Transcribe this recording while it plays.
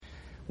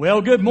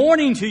Well, good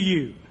morning to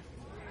you.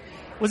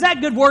 Was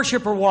that good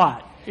worship or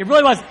what? It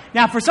really was.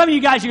 Now, for some of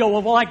you guys, you go,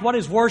 well, like, what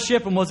is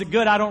worship and was it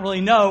good? I don't really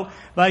know.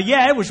 But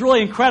yeah, it was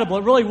really incredible.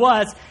 It really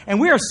was.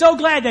 And we are so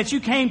glad that you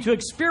came to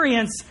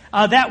experience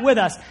that with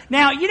us.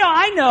 Now,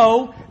 I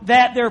know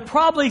that there are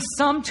probably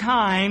some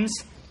times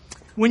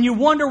when you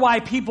wonder why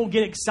people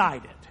get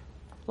excited.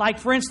 Like,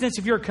 for instance,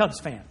 if you're a Cubs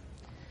fan.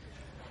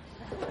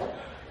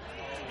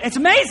 It's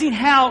amazing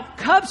how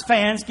Cubs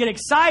fans get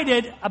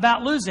excited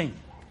about losing.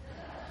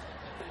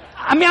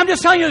 I mean, I'm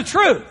just telling you the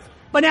truth.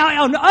 But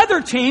now on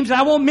other teams, and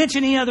I won't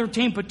mention any other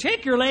team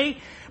particularly,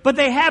 but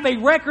they have a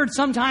record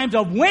sometimes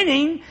of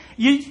winning,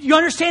 you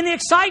understand the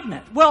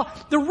excitement. Well,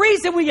 the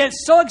reason we get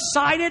so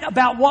excited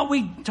about what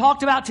we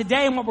talked about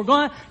today and what we're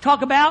going to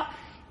talk about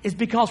is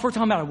because we're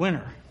talking about a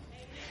winner.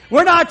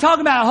 We're not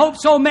talking about a hope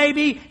so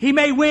maybe, he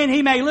may win,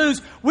 he may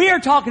lose. We are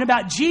talking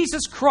about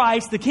Jesus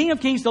Christ, the King of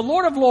Kings, the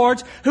Lord of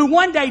Lords, who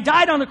one day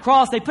died on the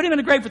cross, they put him in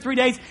the grave for 3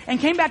 days, and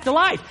came back to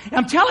life. And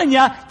I'm telling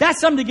you,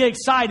 that's something to get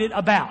excited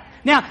about.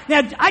 Now,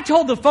 I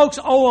told the folks,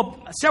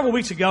 several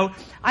weeks ago,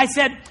 I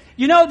said,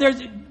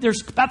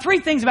 there's about 3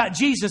 things about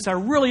Jesus that are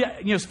really,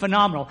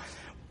 phenomenal.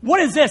 What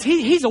is this?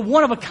 He's a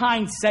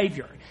one-of-a-kind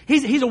Savior.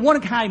 He's a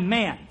one-of-a-kind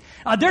man.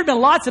 There have been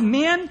lots of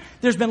men.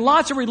 There's been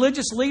lots of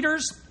religious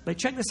leaders. But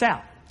check this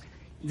out.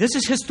 This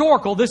is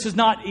historical. This is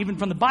not even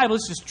from the Bible.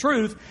 This is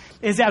truth.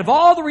 Is that of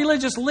all the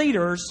religious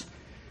leaders,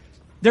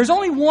 there's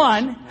only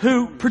one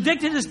who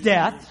predicted his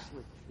death,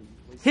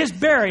 his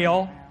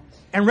burial,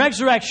 and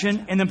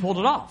resurrection, and then pulled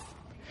it off.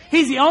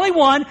 He's the only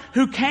one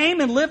who came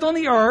and lived on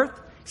the earth,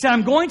 said,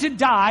 I'm going to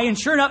die, and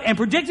sure enough, and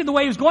predicted the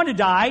way he was going to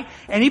die,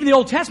 and even the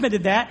Old Testament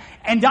did that,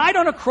 and died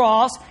on a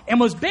cross, and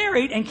was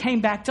buried, and came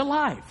back to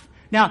life.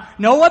 Now,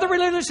 no other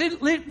religious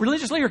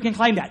leader can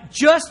claim that.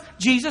 Just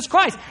Jesus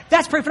Christ.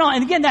 That's pretty phenomenal.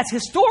 And again, that's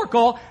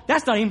historical.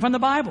 That's not even from the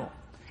Bible.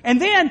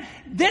 And then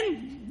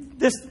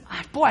this,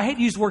 I hate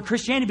to use the word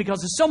Christianity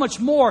because there's so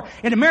much more.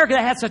 In America,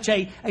 that has such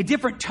a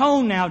different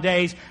tone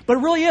nowadays. But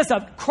it really is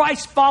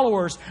Christ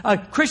followers.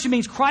 Christian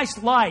means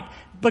Christ-like.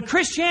 But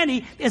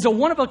Christianity is a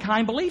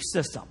one-of-a-kind belief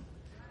system.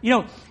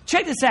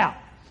 Check this out.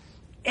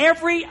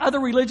 Every other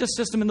religious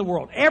system in the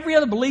world, every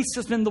other belief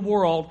system in the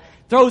world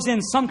throws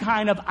in some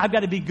kind of, I've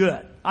got to be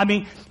good. I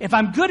mean, if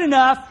I'm good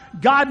enough,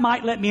 God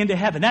might let me into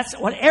heaven. That's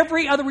what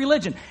every other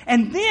religion.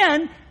 And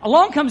then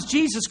along comes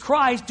Jesus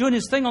Christ doing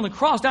his thing on the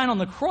cross, dying on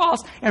the cross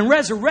and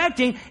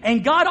resurrecting.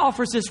 And God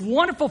offers this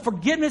wonderful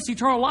forgiveness,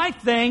 eternal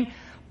life thing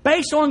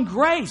based on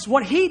grace.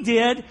 What he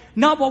did,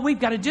 not what we've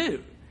got to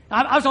do.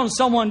 I was on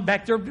someone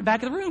back of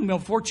the room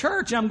before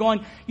church, and I'm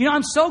going,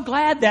 I'm so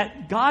glad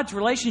that God's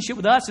relationship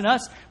with us and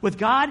us with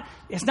God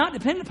is not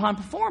dependent upon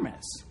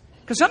performance.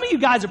 Because some of you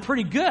guys are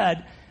pretty good,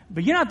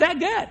 but you're not that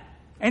good.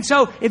 And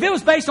so if it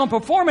was based on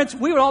performance,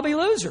 we would all be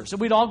losers.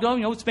 And we'd all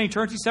go, spend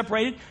eternity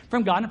separated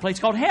from God in a place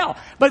called hell.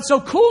 But so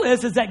cool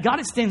is that God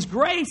extends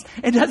grace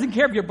and doesn't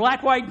care if you're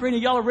black, white, green, or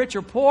yellow, rich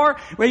or poor,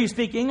 whether you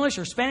speak English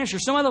or Spanish or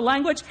some other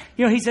language.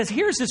 He says,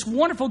 here's this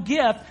wonderful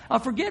gift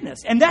of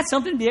forgiveness. And that's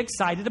something to be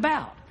excited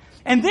about.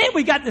 And then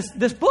we got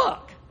this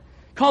book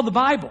called the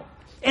Bible.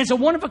 And it's a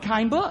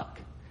one-of-a-kind book.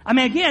 I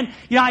mean, again,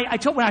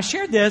 when I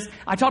shared this,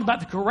 I talked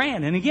about the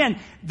Quran. And again,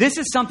 this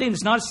is something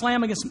that's not a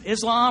slam against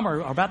Islam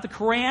or about the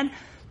Quran.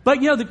 But,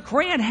 the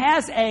Quran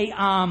has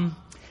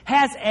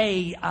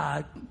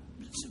a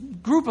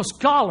group of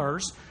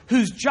scholars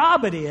whose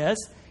job it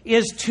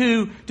is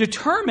to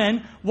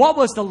determine what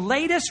was the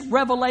latest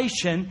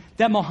revelation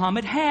that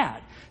Muhammad had.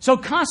 So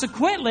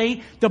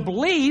consequently, the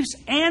beliefs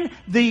and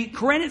the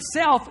Quran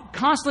itself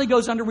constantly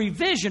goes under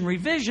revision.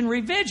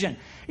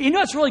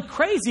 What's really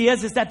crazy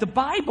is that the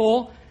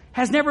Bible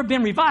has never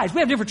been revised.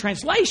 We have different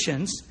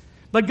translations,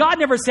 but God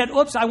never said,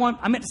 oops, I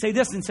meant to say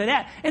this and say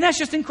that. And that's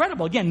just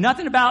incredible. Again,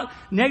 nothing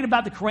negative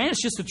about the Quran.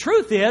 It's just the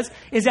truth is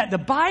that the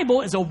Bible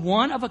is a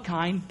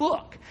one-of-a-kind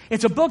book.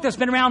 It's a book that's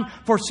been around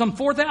for some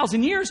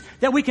 4,000 years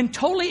that we can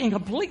totally and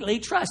completely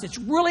trust. It's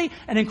really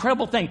an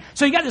incredible thing.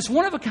 So you got this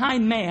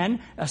one-of-a-kind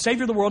man, a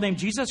Savior of the world named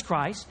Jesus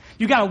Christ.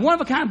 You got a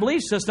one-of-a-kind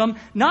belief system,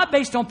 not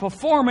based on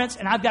performance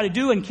and I've got to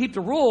do and keep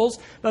the rules,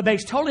 but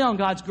based totally on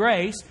God's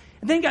grace.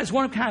 And then you got this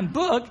one-of-a-kind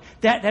book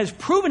that has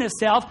proven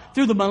itself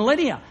through the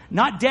millennia,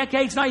 not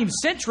decades, not even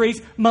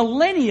centuries.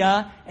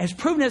 Millennia has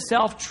proven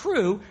itself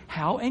true.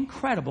 How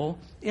incredible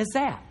is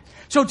that?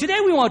 So today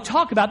we want to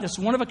talk about this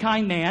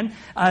one-of-a-kind man,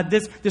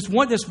 this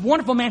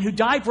wonderful man who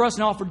died for us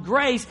and offered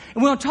grace.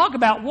 And we want to talk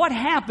about what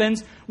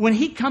happens when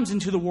he comes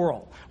into the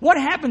world. What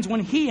happens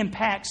when he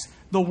impacts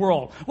the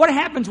world? What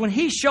happens when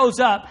he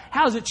shows up?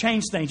 How does it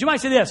change things? You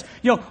might say this,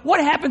 what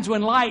happens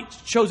when light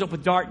shows up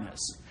with darkness?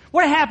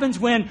 What happens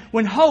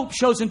when hope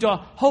shows into a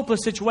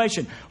hopeless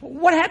situation?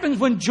 What happens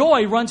when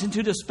joy runs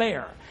into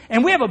despair?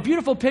 And we have a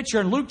beautiful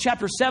picture in Luke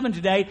chapter 7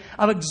 today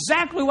of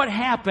exactly what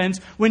happens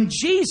when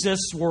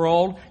Jesus'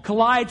 world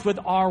collides with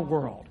our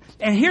world.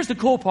 And here's the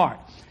cool part.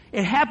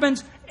 It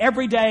happens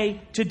every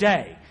day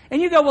today.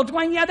 And you go, well,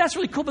 Dwayne, yeah, that's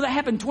really cool, but that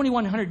happened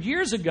 2,100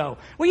 years ago.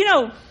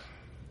 Well,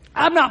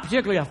 I'm not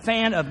particularly a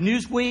fan of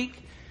Newsweek,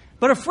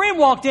 But a friend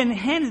walked in and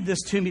handed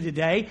this to me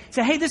today.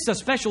 Said, hey, this is a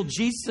special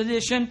Jesus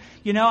edition.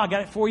 You know, I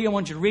got it for you. I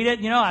want you to read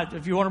it. You know,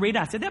 if you want to read it.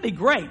 I said, that'd be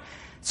great.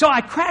 So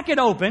I crack it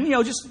open, you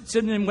know, just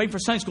sitting and waiting for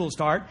Sunday school to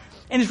start.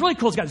 And it's really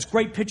cool. It's got this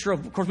great picture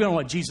of course, we don't know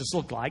what Jesus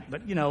looked like,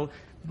 but, you know,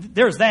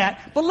 there's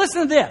that. But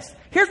listen to this.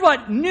 Here's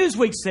what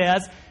Newsweek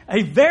says,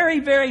 a very,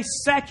 very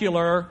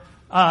secular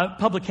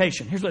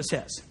publication. Here's what it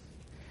says.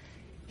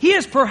 He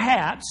is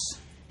perhaps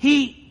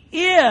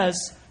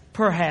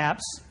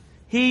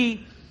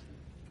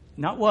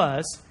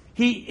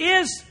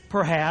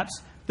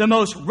the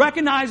most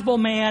recognizable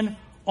man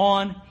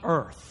on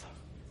earth.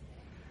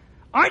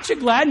 Aren't you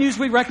glad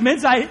Newsweek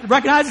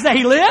recognizes that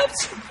he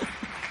lives?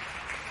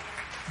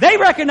 They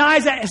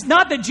recognize that it's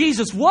not that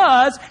Jesus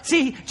was.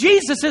 See,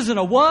 Jesus isn't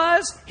a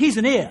was, he's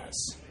an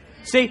is.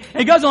 See,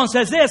 it goes on and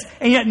says this,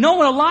 and yet no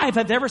one alive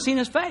hath ever seen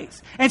his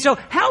face. And so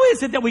how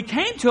is it that we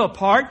came to a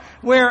part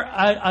where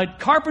a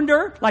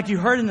carpenter, like you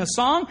heard in the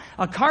song,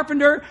 a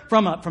carpenter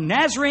from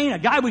Nazarene, a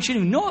guy we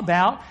shouldn't even know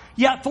about,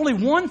 yet fully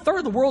 1/3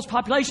 of the world's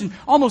population,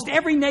 almost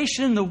every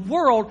nation in the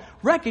world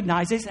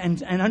recognizes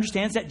and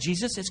understands that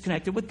Jesus is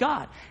connected with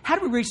God. How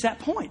do we reach that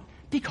point?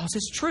 Because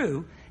it's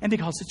true and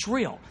because it's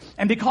real.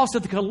 And because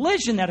of the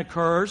collision that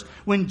occurs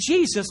when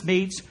Jesus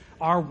meets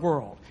our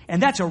world.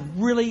 And that's a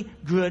really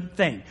good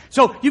thing.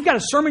 So you've got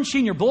a sermon sheet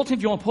in your bulletin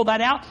if you want to pull that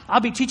out. I'll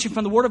be teaching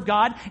from the Word of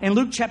God in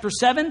Luke chapter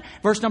 7,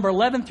 verse number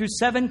 11 through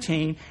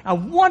 17. A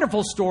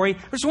wonderful story.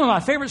 It's one of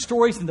my favorite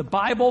stories in the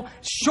Bible.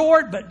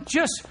 Short, but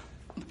just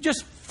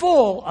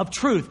full of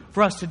truth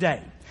for us today.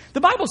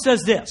 The Bible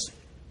says this.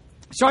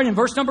 Starting in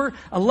verse number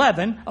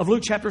 11 of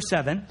Luke chapter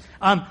 7,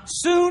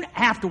 soon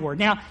afterward.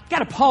 Now, got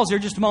to pause here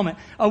just a moment.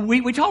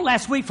 We talked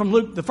last week from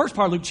Luke, the first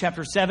part of Luke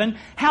chapter 7,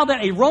 how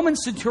that a Roman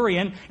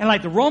centurion, and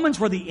like the Romans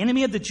were the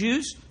enemy of the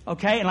Jews,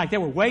 okay, and like they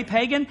were way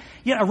pagan,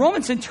 yet a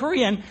Roman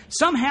centurion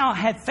somehow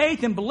had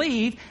faith and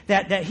believed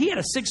that he had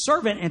a sick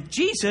servant, and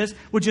Jesus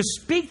would just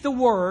speak the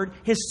word,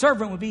 his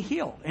servant would be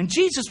healed. And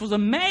Jesus was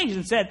amazed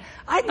and said,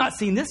 I've not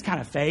seen this kind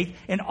of faith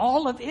in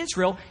all of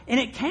Israel, and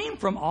it came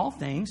from all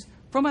things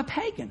from a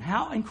pagan.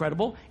 How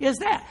incredible is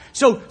that?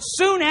 So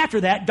soon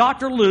after that,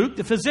 Dr. Luke,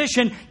 the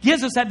physician,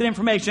 gives us that bit of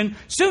information.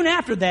 Soon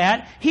after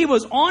that, he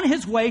was on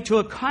his way to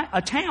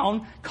a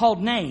town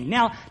called Nain.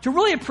 Now, to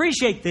really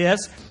appreciate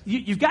this,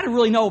 you've got to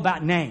really know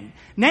about Nain.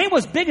 Nain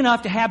was big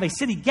enough to have a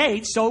city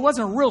gate, so it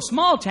wasn't a real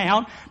small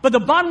town. But the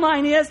bottom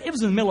line is, it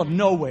was in the middle of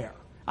nowhere.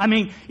 I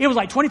mean, it was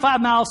like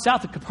 25 miles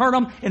south of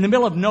Capernaum in the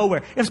middle of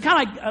nowhere. It was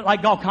kind of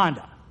like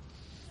Golconda.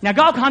 Now,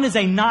 Golconda is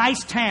a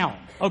nice town,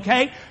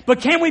 okay? But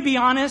can we be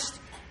honest?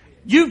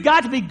 You've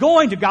got to be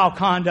going to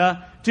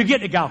Golconda to get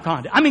to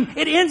Golconda. I mean,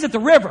 it ends at the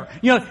river.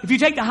 You know, if you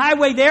take the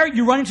highway there,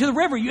 you run into the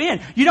river, you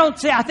end. You don't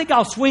say, I think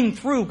I'll swing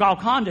through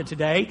Golconda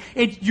today.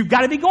 You've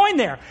got to be going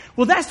there.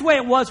 Well, that's the way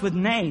it was with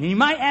Nain. And you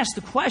might ask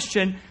the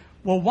question,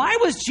 well, why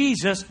was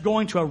Jesus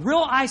going to a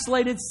real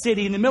isolated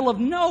city in the middle of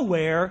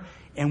nowhere?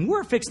 And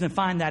we're fixing to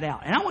find that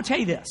out. And I want to tell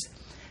you this.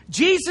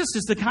 Jesus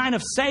is the kind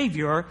of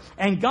Savior,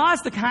 and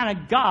God's the kind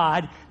of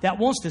God that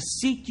wants to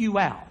seek you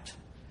out.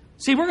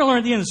 See, we're going to learn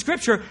at the end of the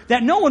Scripture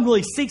that no one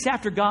really seeks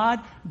after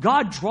God.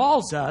 God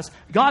draws us.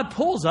 God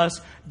pulls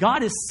us.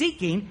 God is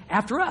seeking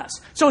after us.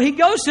 So he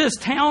goes to this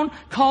town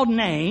called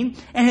Nain,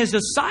 and his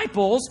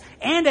disciples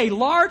and a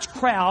large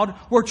crowd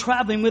were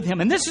traveling with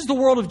him. And this is the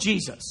world of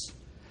Jesus.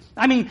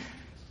 I mean,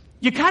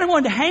 you kind of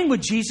wanted to hang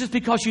with Jesus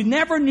because you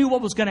never knew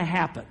what was going to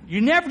happen.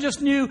 You never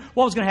just knew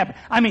what was going to happen.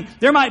 I mean,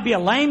 there might be a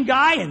lame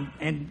guy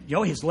and you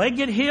know, his leg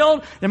get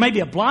healed. There may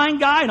be a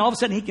blind guy and all of a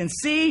sudden he can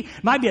see.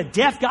 Might be a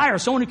deaf guy or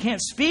someone who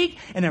can't speak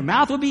and their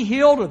mouth will be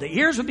healed or the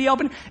ears will be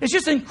open. It's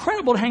just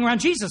incredible to hang around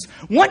Jesus.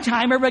 One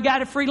time everybody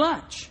got a free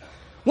lunch.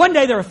 One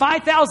day there were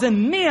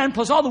 5,000 men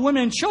plus all the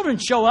women and children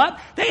show up.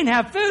 They didn't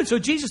have food. So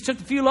Jesus took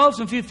a few loaves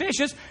and a few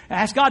fishes,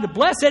 asked God to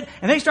bless it,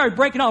 and they started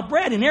breaking off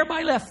bread. And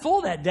everybody left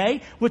full that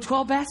day with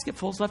 12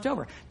 basketfuls left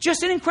over.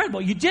 Just an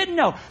incredible. You didn't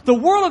know. The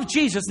world of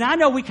Jesus. Now I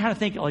know we kind of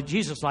think, oh,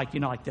 Jesus like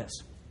this.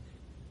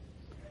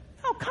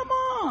 Oh, come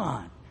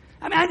on.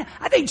 I mean,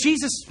 I think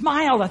Jesus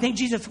smiled. I think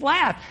Jesus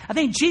laughed.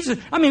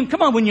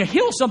 Come on, when you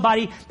heal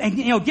somebody and,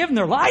 you know, give them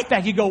their life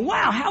back, you go,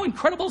 wow, how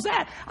incredible is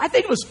that? I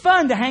think it was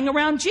fun to hang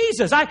around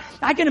Jesus. I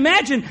can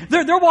imagine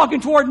they're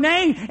walking toward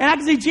Nain, and I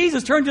can see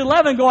Jesus turn to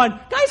 11 going,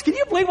 guys, can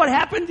you believe what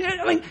happened?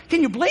 I mean,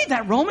 can you believe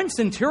that Roman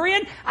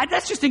centurion?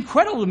 That's just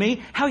incredible to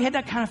me how he had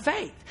that kind of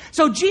faith.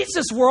 So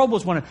Jesus' world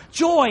was one of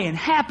joy and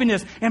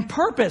happiness and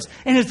purpose,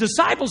 and his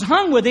disciples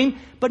hung with him,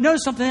 but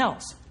notice something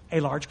else,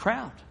 a large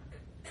crowd.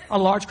 A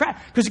large crowd.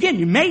 Because again,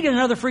 you may get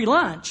another free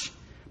lunch,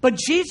 but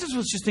Jesus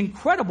was just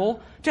incredible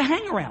to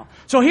hang around.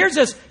 So here's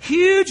this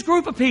huge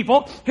group of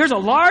people. Here's a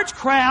large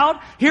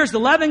crowd. Here's the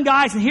 11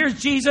 guys, and here's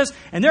Jesus,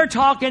 and they're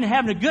talking,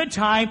 having a good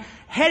time,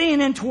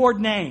 heading in toward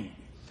Nain.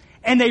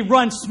 And they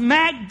run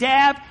smack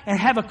dab and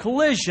have a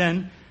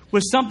collision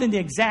with something the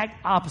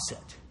exact opposite.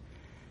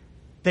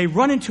 They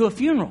run into a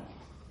funeral.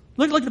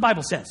 Look what the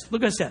Bible says.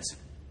 Look what it says.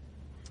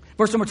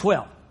 Verse number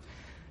 12.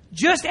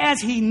 Just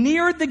as he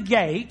neared the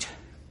gate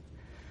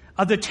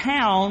of the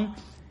town,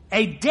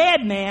 a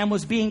dead man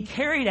was being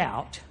carried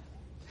out.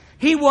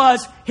 He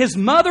was his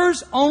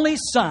mother's only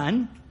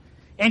son,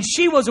 and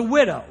she was a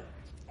widow.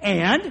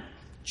 And,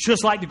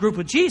 just like the group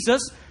with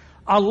Jesus,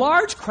 a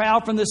large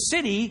crowd from the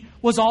city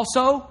was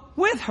also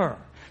with her.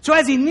 So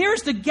as he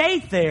nears the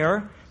gate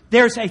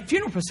there's a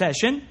funeral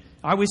procession.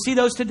 All right, we see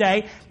those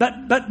today.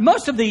 But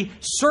most of the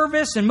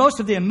service and most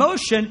of the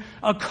emotion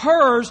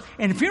occurs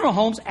in funeral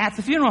homes at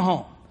the funeral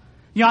home.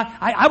 You know,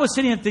 I was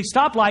sitting at the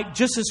stoplight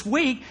just this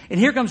week, and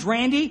here comes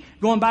Randy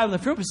going by with the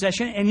funeral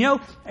procession. And, you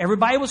know,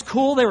 everybody was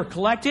cool. They were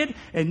collected,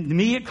 and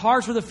immediate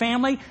cars for the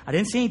family. I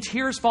didn't see any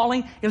tears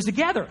falling. It was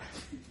together.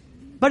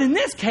 But in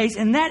this case,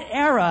 in that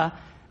era,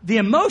 the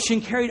emotion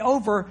carried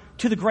over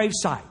to the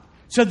gravesite.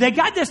 So they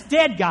got this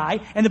dead guy,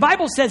 and the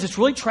Bible says it's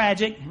really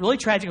tragic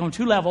on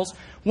two levels.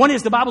 One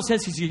is the Bible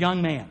says he's a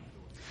young man.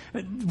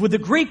 With the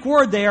Greek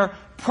word there,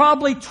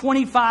 probably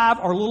 25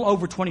 or a little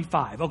over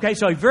 25. Okay,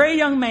 so a very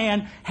young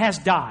man has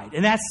died,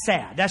 and that's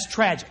sad. That's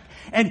tragic.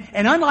 And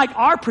unlike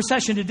our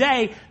procession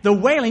today, the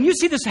wailing, you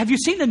see this, have you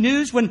seen the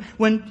news when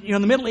you know,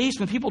 in the Middle East,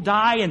 when people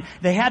die and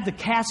they have the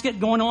casket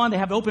going on, they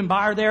have open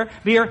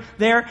beer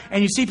there,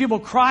 and you see people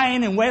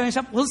crying and wailing and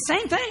stuff? Well, the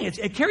same thing.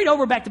 It carried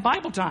over back to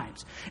Bible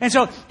times. And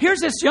so here's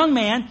this young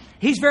man.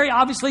 He's very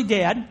obviously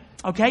dead,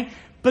 okay?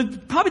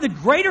 But probably the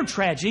greater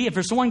tragedy, if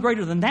there's someone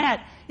greater than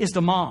that, is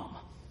the mom.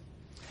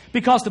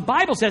 Because the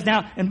Bible says,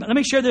 now, and let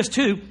me share this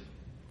too.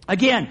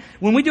 Again,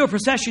 when we do a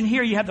procession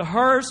here, you have the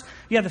hearse,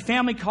 you have the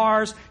family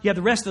cars, you have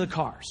the rest of the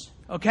cars.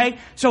 Okay?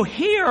 So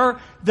here,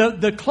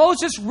 the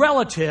closest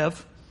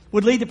relative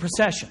would lead the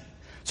procession.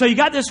 So you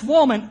got this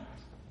woman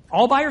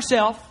all by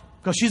herself,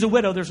 because she's a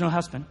widow, there's no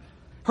husband.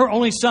 Her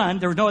only son,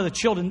 there were no other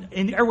children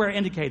everywhere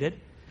indicated.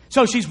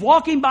 So she's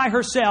walking by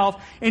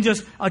herself in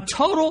just a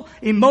total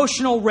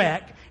emotional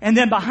wreck. And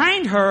then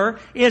behind her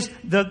is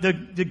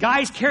the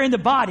guys carrying the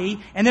body.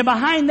 And then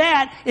behind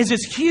that is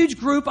this huge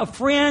group of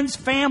friends,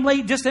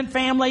 family, distant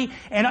family,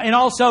 and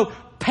also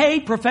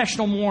paid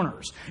professional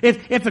mourners.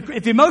 If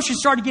the emotions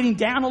started getting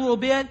down a little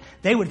bit,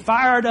 they would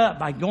fire it up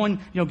by going,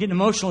 getting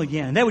emotional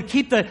again. And they would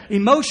keep the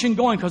emotion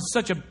going because it's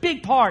such a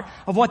big part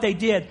of what they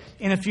did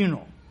in a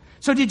funeral.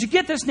 So did you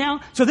get this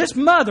now? So this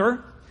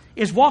mother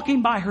is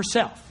walking by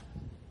herself.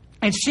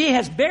 And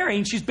she's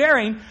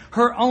burying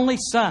her only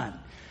son.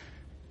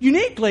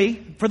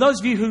 Uniquely, for those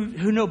of you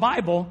who know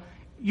Bible,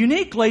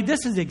 uniquely,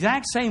 this is the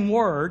exact same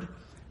word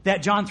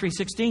that John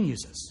 3:16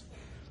 uses.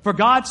 For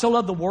God so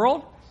loved the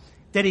world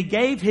that He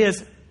gave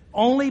His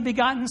only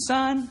begotten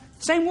Son.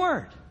 Same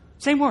word.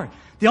 Same word.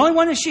 The only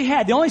one that she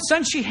had, the only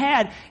son she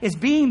had, is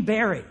being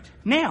buried.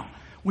 Now,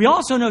 we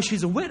also know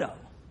she's a widow.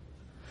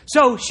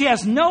 So she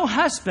has no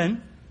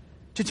husband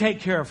to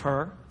take care of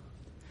her.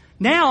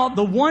 Now,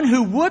 the one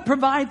who would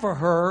provide for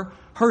her,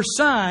 her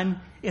son,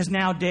 is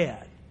now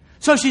dead.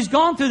 So she's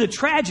gone through the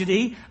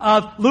tragedy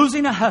of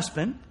losing a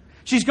husband.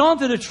 She's gone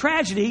through the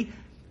tragedy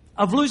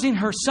of losing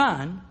her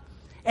son.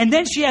 And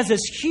then she has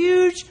this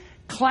huge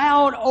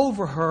cloud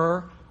over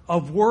her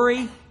of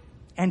worry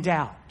and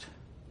doubt.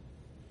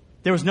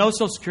 There was no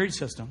Social Security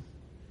system.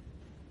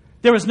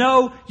 There was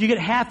no, you get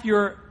half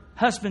your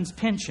husband's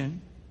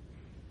pension.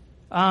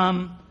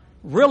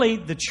 Really,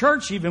 the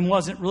church even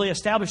wasn't really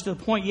established to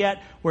the point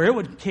yet where it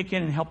would kick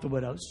in and help the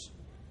widows.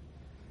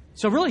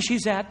 So really,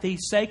 she's at the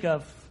sake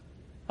of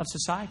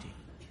society.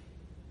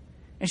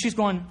 And she's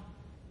going,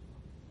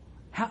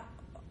 how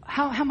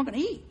am I going to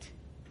eat?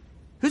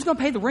 Who's going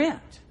to pay the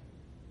rent?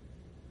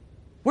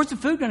 Where's the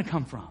food going to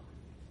come from?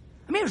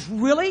 I mean, it was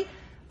really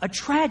a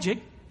tragic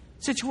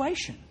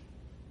situation.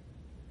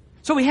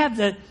 So we have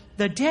the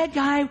dead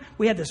guy.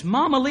 We have this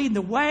mama leading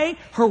the way.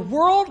 Her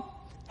world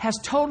has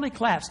totally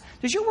collapsed.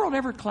 Does your world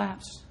ever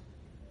collapse?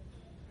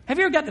 Have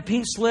you ever got the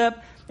pink slip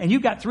and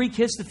you've got 3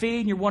 kids to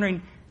feed and you're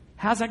wondering,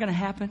 how's that going to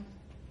happen?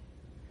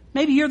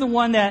 Maybe you're the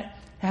one that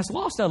has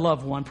lost a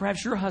loved one.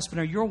 Perhaps your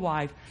husband or your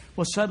wife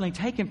was suddenly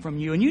taken from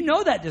you, and you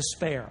know that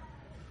despair.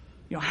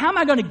 How am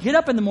I going to get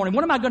up in the morning?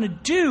 What am I going to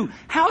do?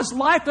 How is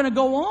life going to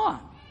go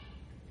on?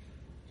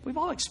 We've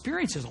all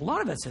experienced this. A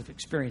lot of us have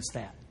experienced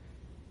that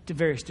to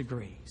various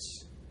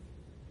degrees.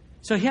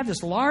 So you have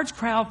this large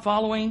crowd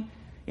following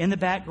in the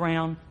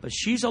background, but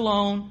she's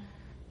alone.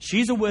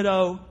 She's a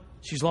widow.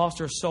 She's lost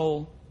her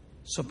sole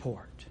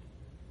support.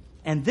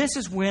 And this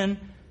is when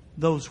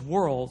those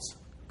worlds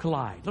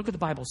collide. Look what the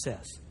Bible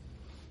says.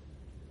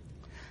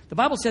 The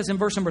Bible says in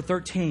verse number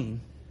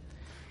 13,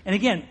 and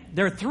again,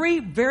 there are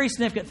 3 very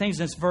significant things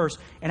in this verse,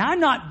 and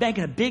I'm not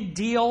making a big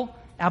deal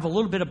out of a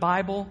little bit of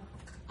Bible.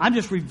 I'm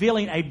just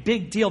revealing a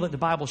big deal that the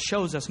Bible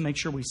shows us and make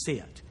sure we see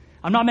it.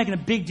 I'm not making a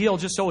big deal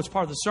just so it's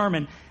part of the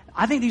sermon.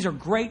 I think these are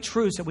great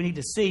truths that we need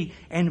to see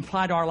and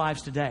apply to our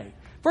lives today.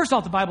 First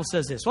off, the Bible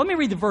says this. Let me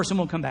read the verse and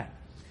we'll come back.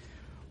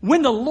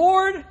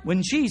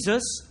 When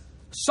Jesus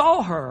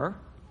saw her,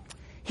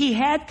 He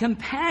had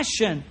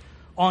compassion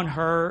on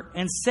her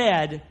and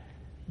said,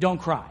 "Don't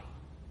cry."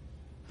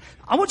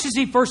 I want you to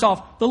see, first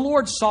off, the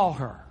Lord saw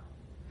her.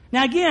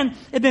 Now again,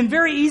 it had been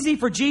very easy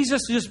for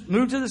Jesus to just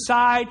move to the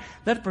side,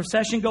 let the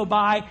procession go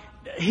by.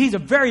 he's a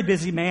very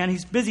busy man.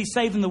 He's busy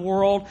saving the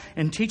world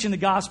and teaching the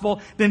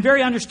gospel. Been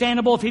very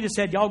understandable if he just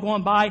said, y'all go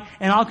on by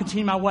and I'll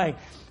continue my way.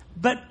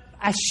 But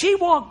as she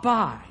walked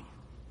by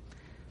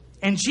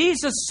and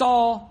Jesus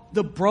saw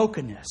the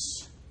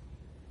brokenness,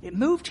 it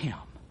moved him.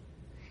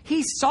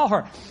 He saw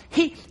her.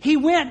 He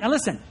went, now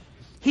listen,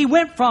 he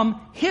went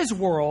from his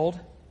world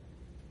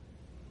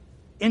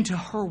into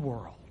her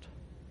world.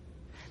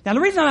 Now,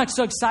 the reason I'm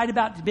so excited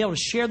about to be able to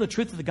share the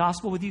truth of the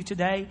gospel with you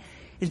today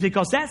is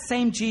because that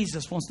same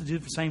Jesus wants to do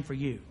the same for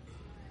you.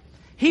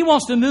 He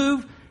wants to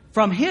move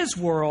from his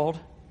world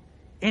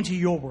into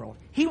your world.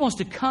 He wants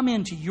to come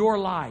into your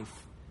life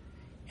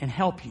and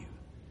help you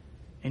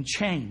and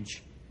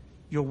change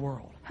your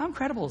world. How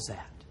incredible is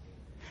that?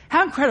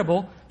 How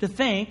incredible to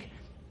think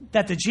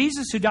that the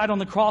Jesus who died on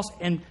the cross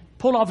and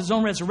pulled off his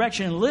own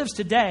resurrection and lives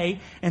today.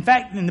 In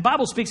fact, and the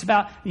Bible speaks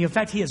about, in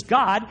fact, he is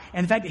God,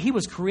 and the fact that he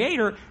was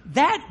creator.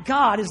 That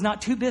God is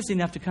not too busy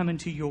enough to come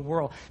into your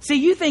world. See,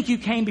 you think you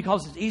came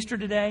because it's Easter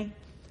today?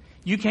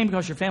 You came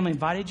because your family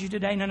invited you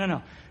today?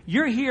 No.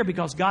 You're here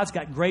because God's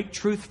got great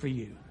truth for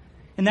you.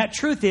 And that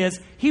truth is,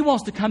 he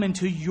wants to come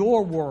into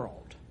your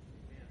world.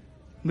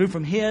 Move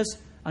from his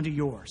unto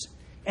yours.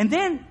 And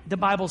then the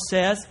Bible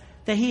says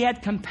that he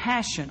had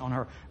compassion on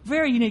her.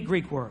 Very unique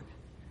Greek word.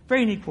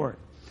 Very unique word.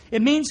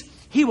 It means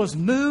he was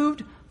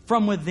moved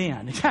from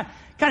within. It's kind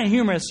of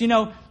humorous.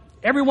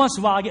 Every once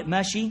in a while I get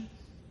mushy.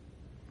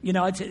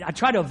 I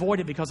try to avoid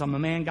it because I'm a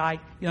man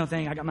guy.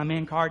 I got my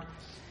man card.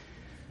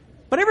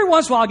 But every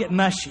once in a while I get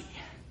mushy.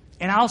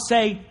 And I'll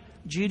say,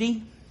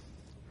 Judy,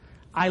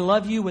 I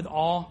love you with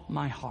all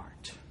my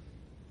heart.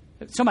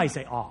 Somebody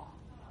say all.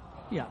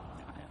 Yeah.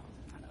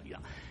 I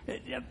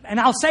know. And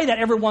I'll say that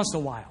every once in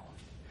a while.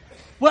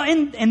 Well,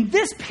 in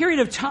this period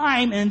of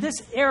time, in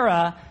this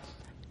era,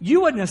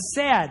 you wouldn't have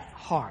said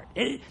heart.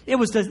 It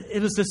was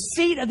the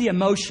seat of the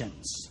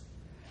emotions.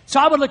 So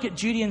I would look at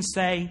Judy and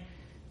say,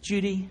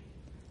 Judy,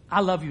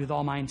 I love you with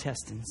all my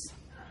intestines.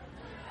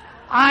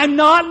 I'm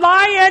not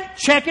lying.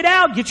 Check it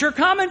out. Get your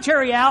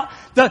commentary out.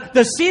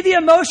 The seat of the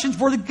emotions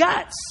were the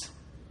guts.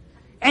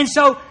 And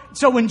so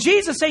when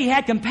Jesus said he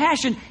had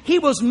compassion, he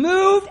was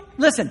moved,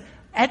 listen,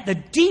 at the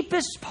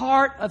deepest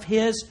part of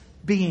his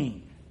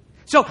being.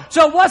 So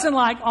it wasn't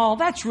like, oh,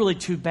 that's really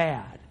too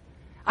bad.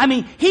 I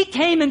mean, he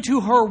came into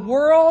her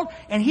world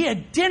and he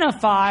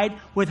identified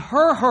with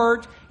her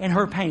hurt and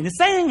her pain. The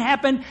same thing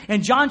happened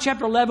in John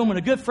chapter 11 when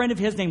a good friend of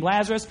his named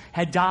Lazarus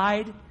had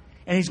died.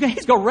 And he's going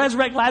to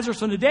resurrect Lazarus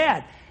from the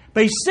dead.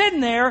 But he's sitting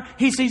there,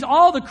 he sees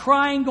all the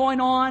crying going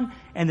on,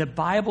 and the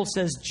Bible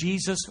says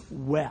Jesus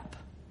wept.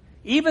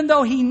 Even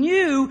though he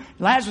knew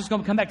Lazarus was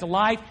going to come back to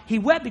life, he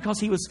wept because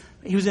he was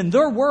in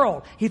their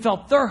world. He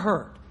felt their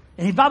hurt.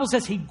 And the Bible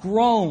says he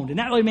groaned, and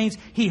that really means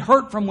he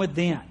hurt from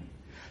within.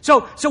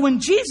 So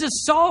when Jesus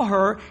saw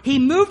her, he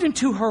moved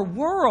into her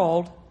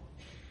world,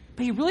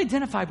 but he really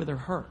identified with her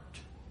hurt.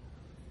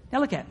 Now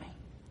look at me.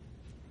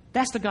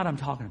 That's the God I'm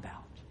talking about.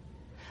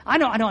 I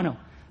know. A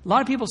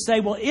lot of people say,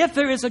 well, if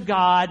there is a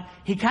God,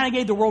 he kind of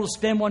gave the world a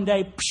spin one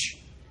day,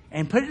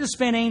 and put it to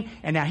spinning,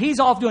 and now he's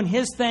off doing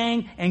his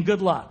thing, and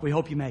good luck. We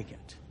hope you make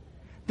it.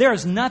 There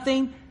is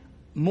nothing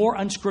more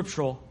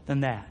unscriptural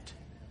than that.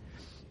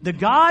 The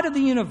God of the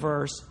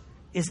universe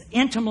is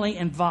intimately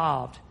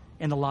involved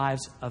in the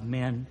lives of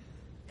men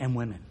and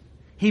women.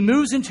 He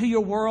moves into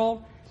your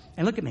world,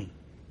 and look at me.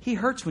 He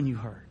hurts when you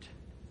hurt.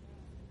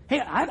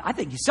 Hey, I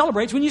think he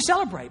celebrates when you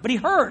celebrate, but he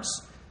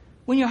hurts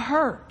when you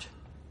hurt.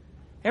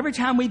 Every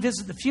time we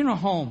visit the funeral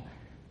home,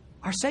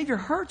 our Savior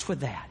hurts with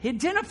that. He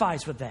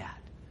identifies with that.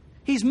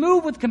 He's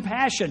moved with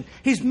compassion.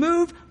 He's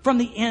moved from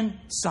the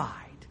inside.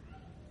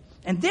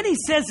 And then he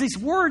says these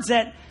words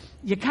that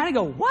you kind of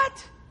go,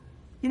 what?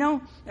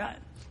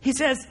 He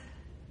said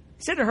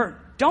to her,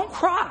 don't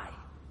cry.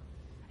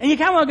 And you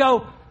kind of want to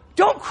go,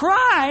 don't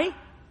cry.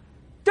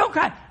 Don't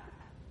cry.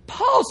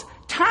 Pause.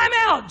 Time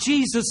out,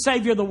 Jesus,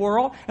 Savior of the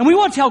world. And we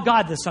want to tell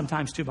God this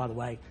sometimes too, by the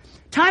way.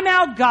 Time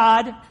out,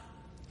 God.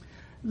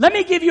 Let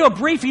me give you a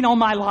briefing on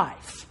my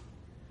life.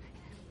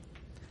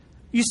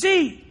 You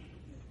see,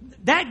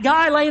 that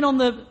guy laying on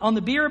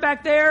the beer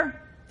back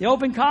there, the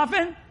open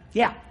coffin,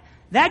 yeah,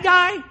 that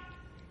guy,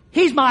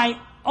 he's my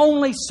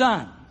only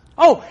son.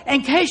 Oh,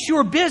 in case you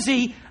were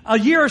busy a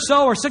year or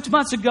so or 6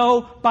 months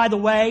ago, by the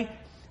way,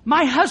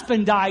 my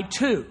husband died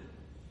too.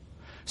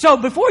 So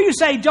before you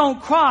say don't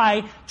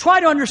cry,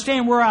 try to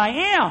understand where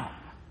I am.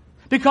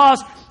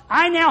 Because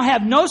I now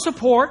have no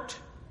support.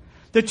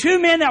 The two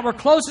men that were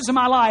closest in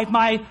my life,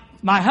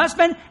 my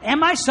husband and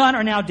my son,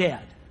 are now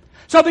dead.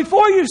 So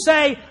before you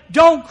say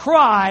don't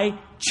cry,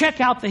 check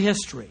out the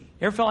history.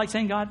 Ever feel like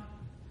saying, God?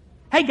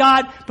 Hey,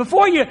 God,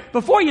 before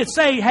you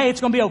say, hey,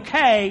 it's going to be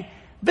okay,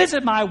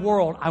 visit my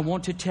world. I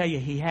want to tell you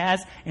he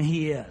has and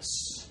he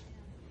is.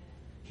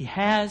 He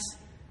has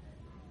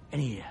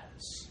and he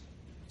is.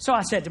 So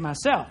I said to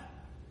myself,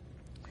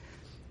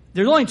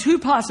 there's only two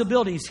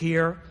possibilities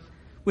here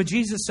with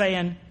Jesus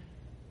saying,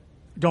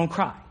 don't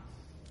cry.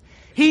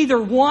 He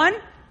either, one,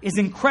 is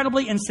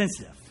incredibly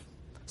insensitive.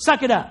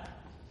 Suck it up.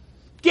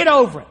 Get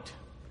over it.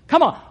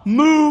 Come on,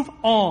 move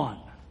on.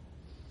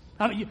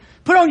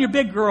 Put on your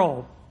big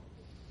girl.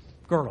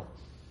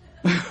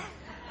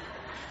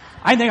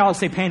 I think I'll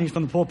say panties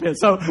from the pulpit.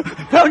 So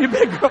put on your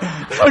big girl.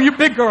 Put on your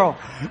big girl.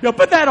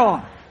 Put that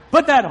on.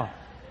 Put that on.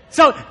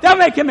 So that'll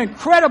make him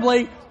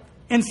incredibly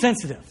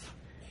insensitive.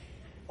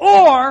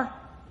 Or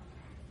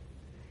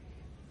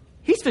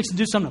he's fixing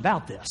to do something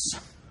about this.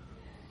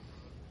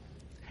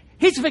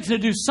 He's fixing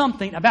to do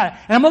something about it.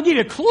 And I'm going to give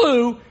you a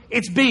clue.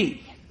 It's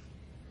B.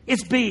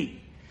 It's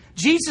B.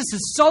 Jesus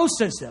is so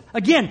sensitive.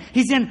 Again,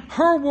 he's in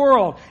her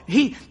world.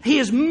 He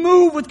is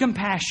moved with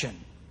compassion.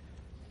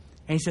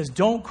 And he says,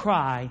 don't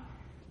cry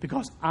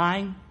because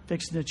I'm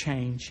fixing to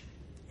change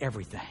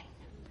everything.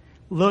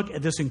 Look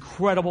at this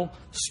incredible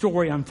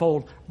story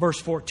unfold. Verse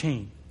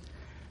 14.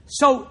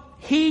 So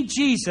he,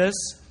 Jesus,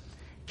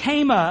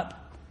 came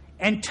up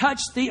and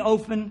touched the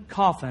open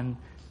coffin,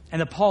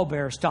 and the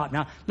pallbearer stopped.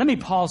 Now, let me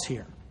pause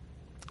here.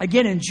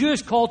 Again, in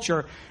Jewish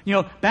culture,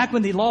 back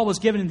when the law was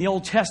given in the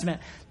Old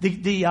Testament,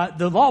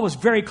 the law was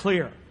very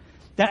clear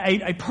that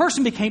a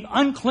person became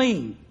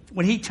unclean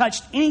when he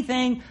touched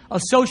anything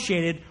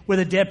associated with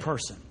a dead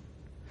person.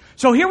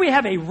 So here we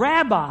have a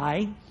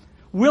rabbi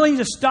willing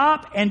to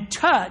stop and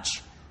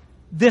touch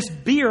this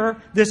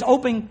bier, this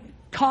open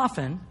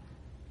coffin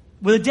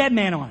with a dead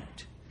man on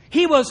it.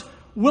 He was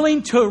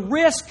willing to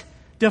risk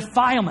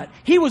defilement.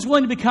 He was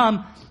willing to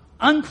become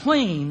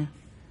unclean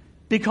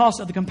because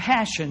of the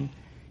compassion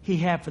he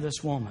had for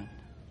this woman.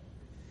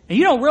 And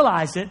you don't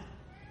realize it,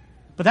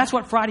 but that's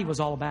what Friday was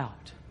all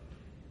about.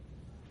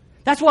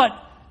 That's what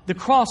the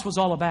cross was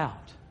all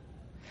about.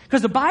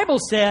 Because the Bible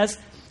says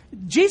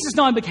Jesus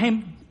not only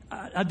became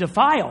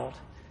defiled,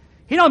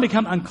 he not only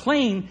became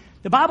unclean.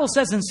 The Bible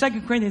says in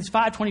 2 Corinthians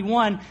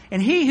 5:21,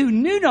 and he who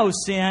knew no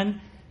sin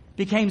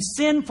became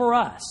sin for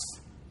us,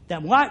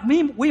 that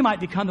we might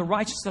become the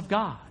righteousness of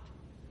God.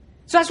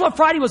 So that's what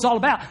Friday was all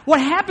about. What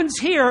happens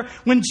here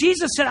when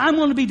Jesus said, I'm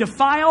going to be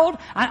defiled,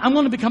 I'm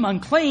going to become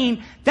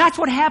unclean, that's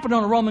what happened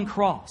on a Roman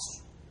cross.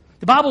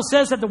 The Bible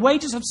says that the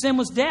wages of sin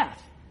was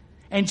death.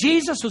 And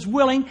Jesus was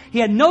willing, he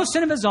had no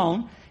sin of his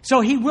own,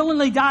 so he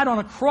willingly died on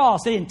a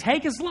cross. They didn't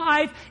take his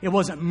life. It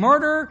wasn't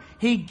murder.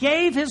 He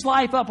gave his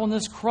life up on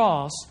this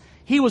cross.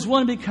 He was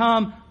willing to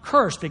become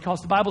cursed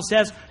because the Bible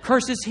says,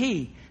 cursed is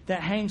he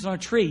that hangs on a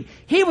tree.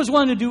 He was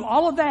willing to do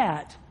all of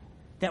that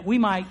we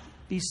might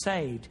be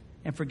saved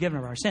and forgiven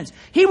of our sins.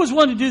 He was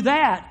willing to do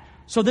that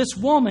so this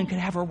woman could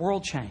have her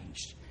world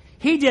changed.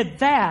 He did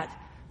that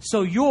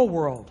so your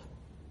world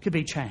could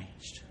be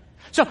changed.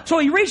 So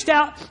he reached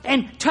out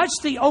and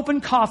touched the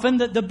open coffin,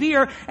 the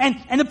bier,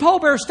 and the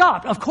pallbearer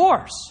stopped, of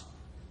course.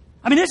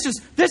 I mean, this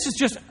is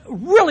just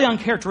really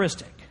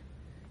uncharacteristic.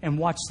 And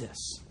watch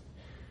this.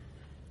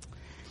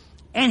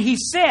 And he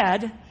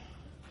said,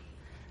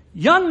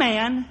 young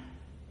man,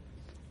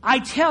 I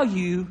tell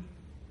you,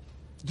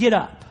 get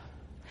up.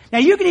 Now,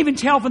 you can even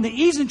tell from the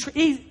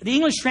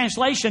English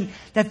translation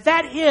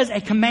that is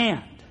a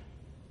command.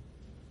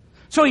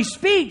 So he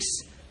speaks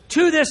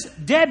to this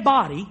dead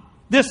body,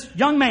 this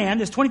young man,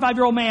 this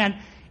 25-year-old man,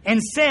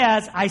 and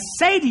says, I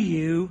say to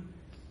you,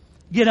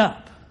 get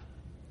up.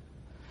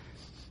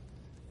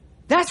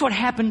 That's what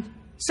happened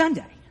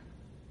Sunday.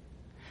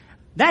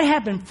 That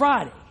happened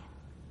Friday.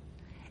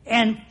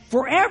 And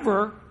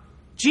forever,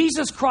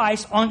 Jesus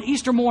Christ on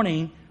Easter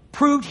morning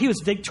proved he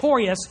was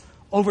victorious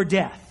over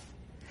death.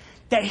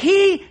 That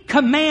he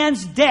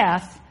commands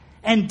death,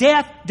 and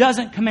death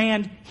doesn't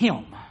command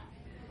him.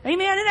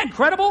 Amen? Isn't that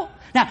incredible?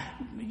 Now,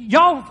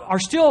 y'all are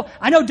still,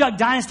 I know Duck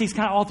Dynasty is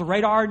kind of off the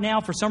radar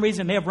now. For some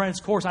reason, it may have run its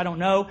course. I don't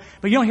know.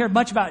 But you don't hear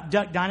much about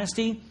Duck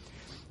Dynasty.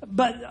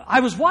 But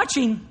I was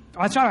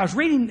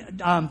reading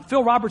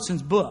Phil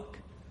Robertson's book.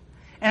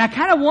 And I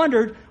kind of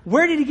wondered,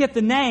 where did he get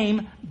the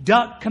name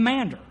Duck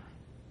Commander?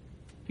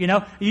 You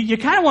know, you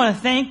kind of want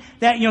to think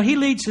that, he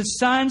leads his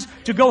sons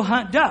to go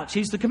hunt ducks.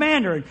 He's the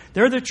commander, and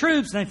they're the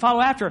troops, and they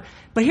follow after.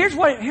 But here's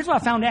what I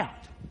found out.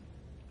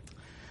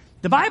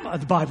 The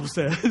Bible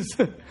says,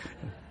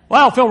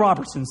 well, Phil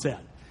Robertson said.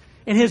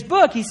 In his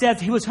book, he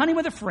says he was hunting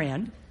with a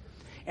friend,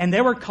 and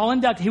they were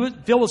calling ducks.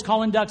 Phil was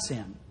calling ducks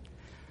in.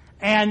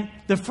 And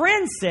the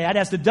friend said,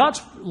 as the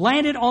ducks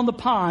landed on the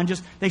pond,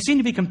 they seemed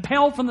to be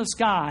compelled from the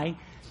sky,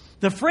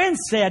 the friend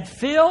said,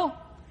 Phil,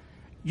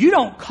 you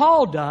don't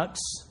call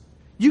ducks,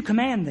 you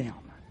command them.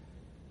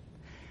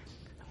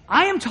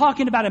 I am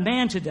talking about a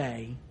man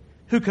today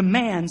who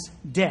commands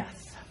death.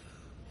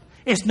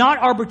 It's not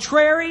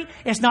arbitrary.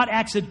 It's not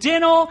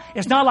accidental.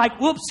 It's not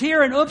like oops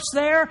here and oops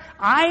there.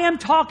 I am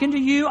talking to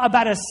you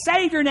about a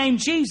Savior named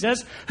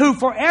Jesus who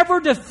forever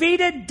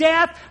defeated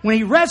death when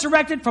he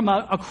resurrected from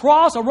a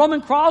cross, a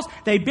Roman cross.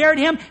 They buried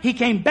him. He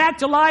came back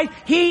to life.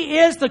 He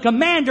is the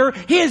commander.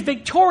 He is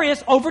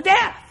victorious over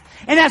death.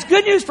 And that's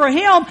good news for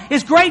him.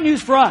 It's great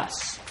news for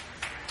us.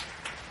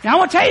 Now I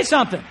want to tell you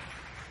something.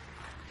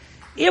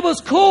 It was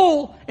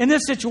cool in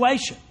this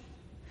situation.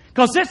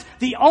 Because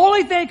the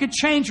only thing that could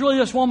change really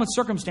this woman's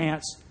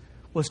circumstance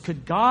was,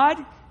 could God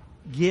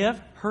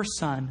give her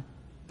son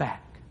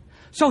back?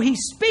 So he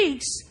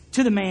speaks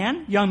to the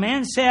young man,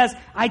 and says,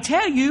 I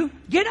tell you,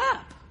 get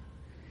up.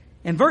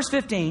 In verse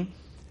 15,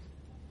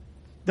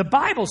 The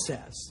Bible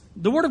says,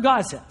 the Word of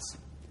God says,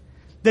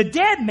 the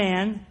dead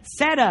man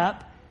sat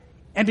up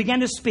and began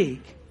to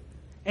speak,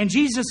 and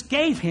Jesus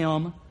gave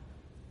him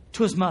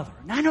to his mother.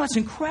 Now, I know it's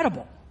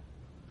incredible,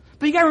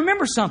 but you got to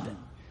remember something.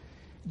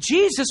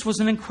 Jesus was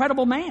an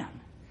incredible man.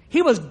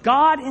 He was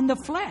God in the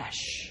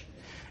flesh.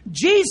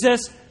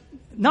 Jesus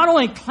not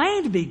only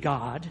claimed to be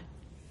God,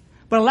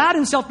 but allowed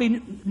himself to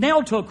be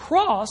nailed to a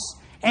cross,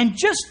 and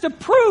just to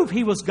prove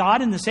he was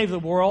God and the Savior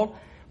of the world,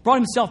 brought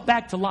himself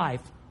back to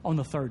life on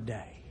the third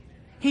day.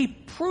 He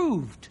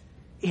proved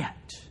it.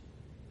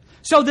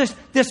 So this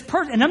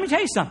person, and let me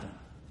tell you something.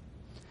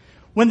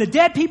 When the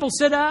dead people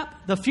sit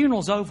up, the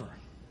funeral's over.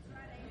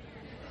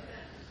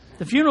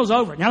 The funeral's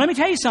over. Now let me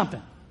tell you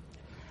something.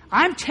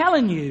 I'm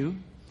telling you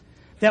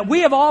that we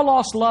have all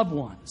lost loved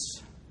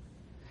ones.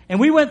 And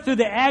we went through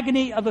the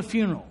agony of a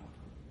funeral.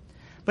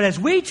 But as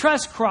we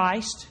trust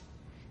Christ,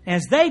 and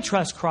as they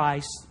trust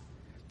Christ,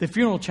 the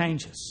funeral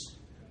changes.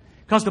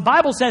 Because the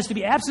Bible says to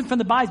be absent from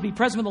the body, to be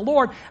present with the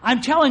Lord.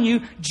 I'm telling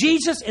you,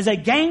 Jesus is a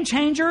game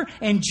changer,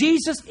 and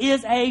Jesus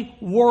is a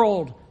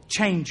world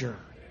changer.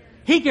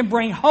 He can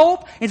bring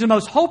hope into the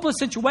most hopeless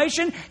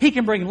situation. He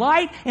can bring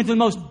light into the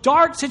most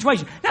dark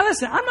situation. Now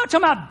listen, I'm not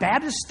talking about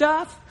Baptist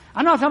stuff.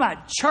 I'm not talking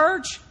about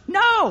church.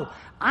 No,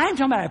 I'm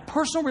talking about a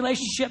personal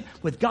relationship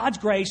with God's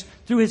grace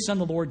through His Son,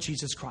 the Lord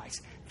Jesus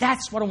Christ.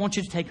 That's what I want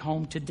you to take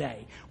home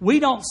today. We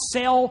don't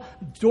sell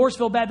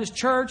Dorrisville Baptist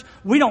Church.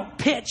 We don't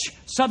pitch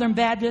Southern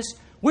Baptist.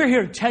 We're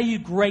here to tell you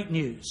great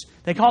news.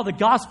 They call it the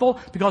gospel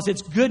because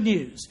it's good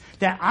news.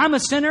 That I'm a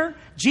sinner,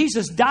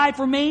 Jesus died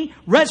for me,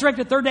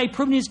 resurrected the third day,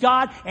 proving He's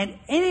God, and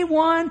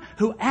anyone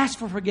who asks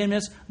for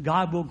forgiveness,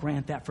 God will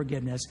grant that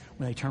forgiveness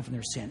when they turn from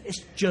their sin.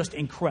 It's just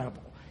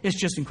incredible. It's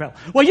just incredible.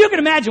 Well, you can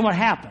imagine what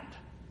happened.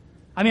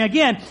 I mean,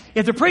 again,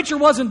 if the preacher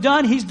wasn't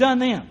done, he's done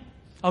then.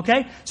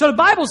 Okay? So the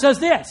Bible says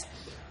this.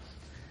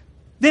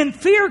 Then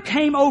fear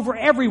came over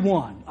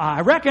everyone,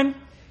 I reckon.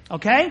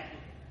 Okay?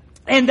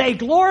 And they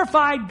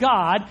glorified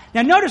God.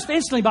 Now notice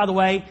instantly, by the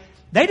way,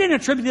 they didn't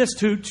attribute this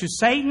to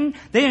Satan.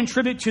 They didn't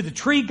attribute it to the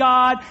tree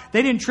god.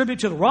 They didn't attribute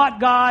it to the rock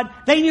god.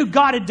 They knew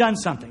God had done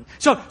something.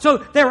 So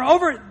they were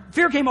over.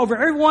 Fear came over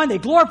everyone. They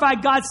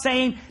glorified God,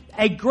 saying,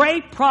 a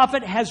great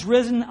prophet has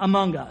risen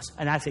among us.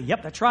 And I say,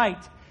 yep, that's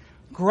right.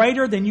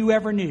 Greater than you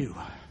ever knew.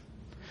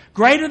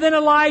 Greater than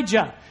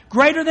Elijah.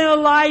 Greater than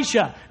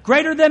Elijah.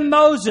 Greater than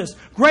Moses.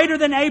 Greater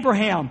than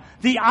Abraham.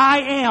 The I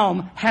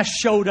Am has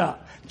showed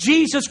up.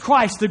 Jesus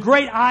Christ, the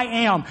great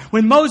I Am.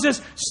 When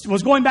Moses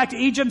was going back to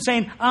Egypt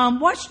saying,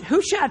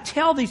 who should I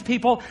tell these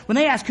people when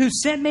they ask who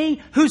sent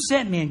me? Who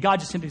sent me? And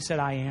God just simply said,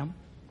 I am.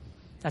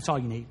 That's all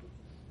you need.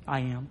 I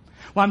am.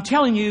 Well, I'm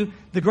telling you,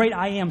 the great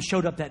I Am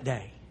showed up that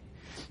day.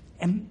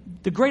 And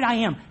the great I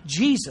Am,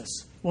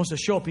 Jesus, wants to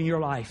show up in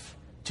your life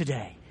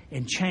today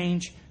and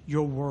change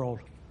your world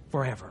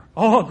forever.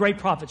 Oh, a great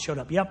prophet showed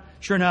up. Yep,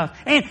 sure enough.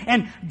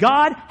 And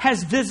God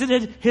has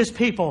visited His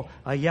people.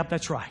 Yep,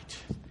 that's right.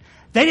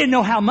 They didn't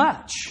know how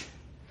much.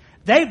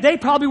 They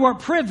probably weren't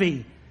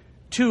privy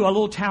to a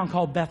little town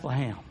called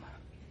Bethlehem.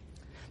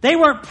 They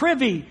weren't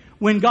privy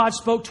when God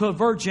spoke to a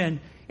virgin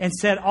and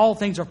said, all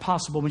things are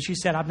possible. When she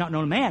said, I've not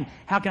known a man,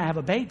 how can I have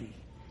a baby?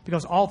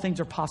 Because all things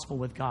are possible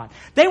with God.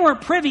 They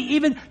weren't privy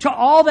even to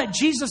all that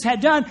Jesus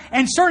had done,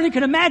 and certainly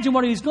could imagine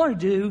what He was going to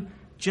do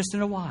just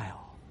in a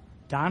while.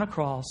 Die on a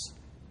cross,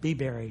 be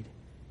buried,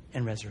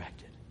 and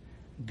resurrected.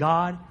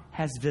 God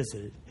has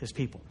visited His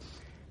people.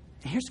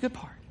 And here's the good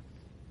part.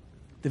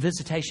 The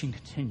visitation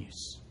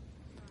continues.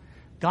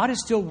 God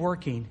is still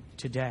working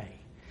today.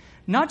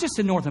 Not just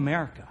in North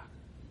America,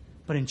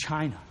 but in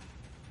China,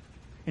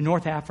 in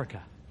North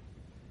Africa,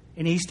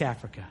 in East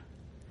Africa,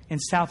 in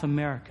South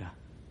America,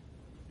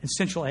 in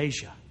Central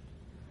Asia.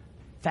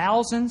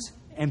 Thousands,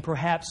 and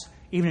perhaps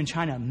even in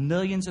China,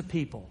 millions of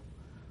people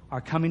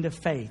are coming to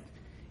faith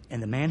in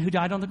the man who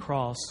died on the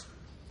cross,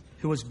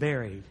 who was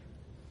buried,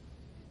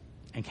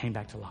 and came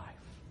back to life.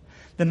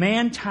 The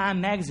man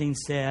Time magazine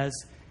says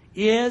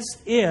is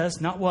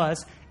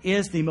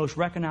the most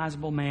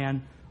recognizable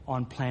man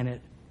on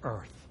planet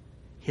Earth.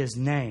 His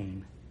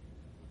name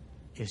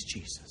is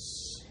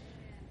Jesus.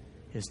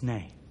 His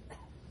name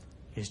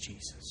is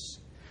Jesus.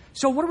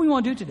 So what do we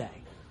want to do today?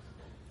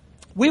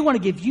 We want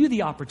to give you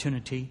the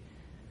opportunity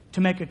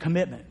to make a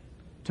commitment,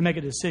 to make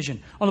a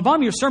decision. On the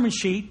bottom of your sermon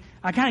sheet,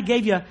 I kind of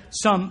gave you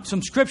some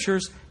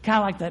scriptures, kind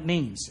of like that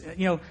means.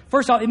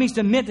 First of all, it means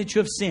to admit that you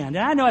have sinned. And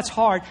I know it's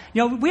hard.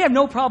 We have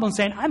no problem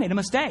saying, I made a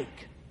mistake.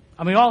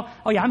 I mean,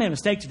 I made a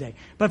mistake today.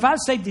 But if I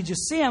say, did you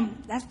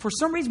sin? For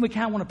some reason, we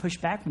kind of want to push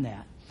back from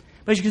that.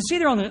 But as you can see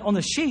there on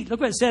the sheet,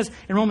 look what it says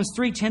in Romans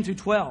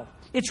 3:10-12.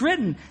 It's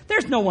written,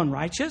 there's no one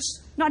righteous,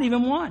 not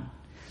even one.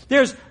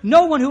 There's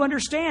no one who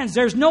understands.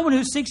 There's no one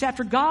who seeks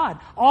after God.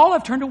 All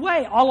have turned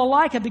away. All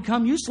alike have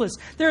become useless.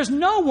 There's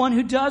no one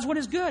who does what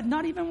is good,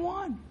 not even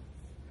one.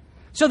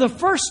 So the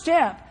first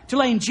step to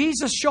letting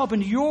Jesus show up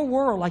into your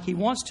world like He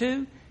wants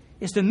to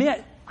is to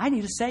admit, I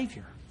need a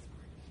Savior.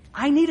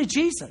 I need a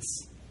Jesus.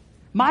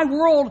 My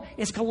world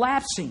is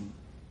collapsing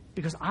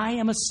because I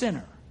am a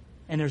sinner,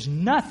 and there's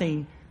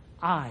nothing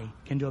I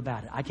can do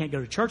about it. I can't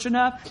go to church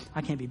enough.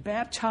 I can't be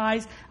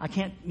baptized. I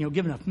can't,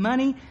 give enough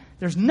money.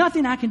 There's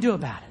nothing I can do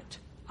about it.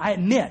 I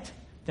admit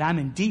that I'm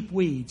in deep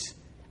weeds.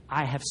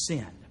 I have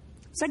sinned.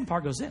 The second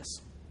part goes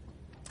this.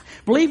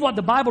 Believe what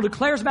the Bible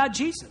declares about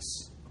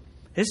Jesus.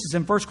 This is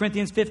in 1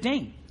 Corinthians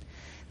 15.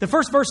 The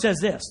first verse says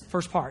this,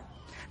 first part.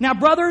 Now,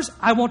 brothers,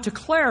 I want to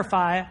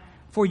clarify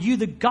for you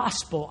the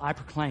gospel I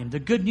proclaimed, the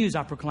good news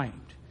I proclaimed.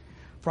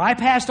 For I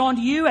passed on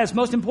to you as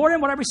most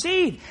important what I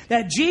received,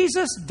 that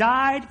Jesus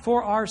died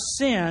for our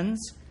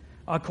sins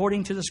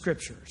according to the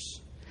Scriptures,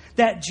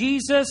 that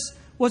Jesus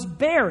was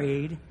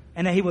buried,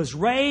 and that He was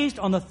raised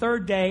on the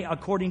third day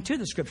according to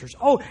the Scriptures.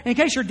 Oh, in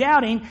case you're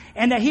doubting,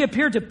 and that He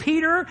appeared to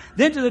Peter,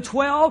 then to the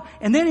 12,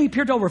 and then He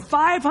appeared to over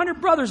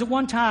 500 brothers at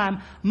one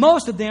time.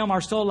 Most of them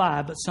are still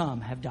alive, but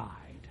some have died.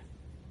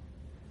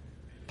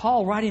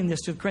 Paul, writing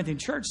this to the Corinthian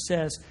church,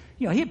 says,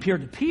 He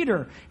appeared to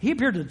Peter, He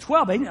appeared to the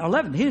 12,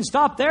 11. He didn't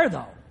stop there,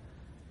 though.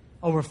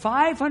 Over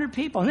 500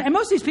 people. And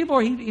most of these people,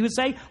 he would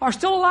say, are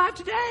still alive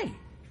today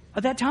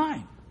at that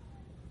time.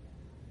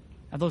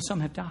 Although some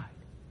have died.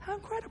 How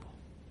incredible.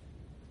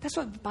 That's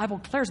what the Bible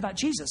declares about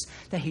Jesus,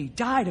 that He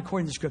died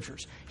according to the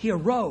Scriptures. He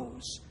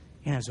arose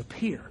and has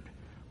appeared,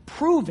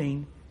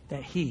 proving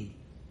that He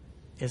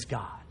is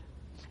God.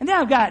 And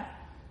now I've got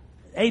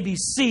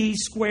ABC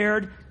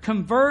squared,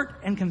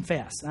 convert and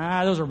confess.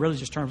 Those are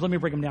religious terms. Let me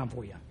break them down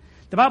for you.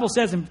 The Bible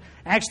says in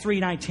Acts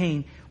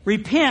 3:19,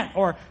 repent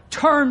or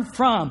turn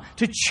from,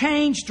 to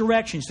change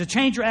directions, to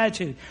change your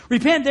attitude.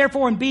 Repent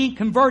therefore and be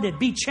converted,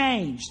 be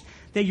changed,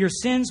 that your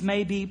sins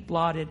may be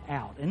blotted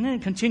out. And then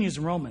it continues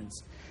in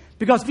Romans.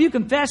 Because if you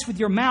confess with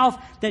your mouth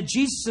that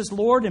Jesus is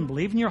Lord and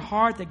believe in your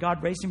heart that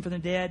God raised Him from the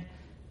dead,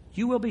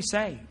 you will be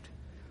saved.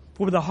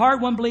 For with the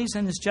heart one believes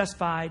and is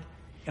justified,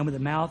 and with the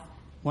mouth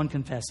one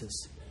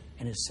confesses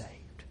and is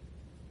saved.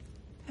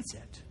 That's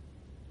it.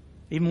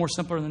 Even more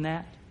simpler than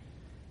that.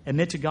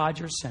 Admit to God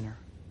you're a sinner.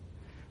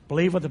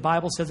 Believe what the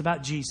Bible says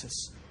about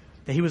Jesus,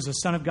 that He was the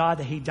Son of God,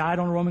 that He died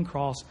on a Roman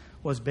cross,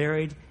 was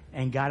buried,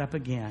 and got up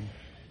again,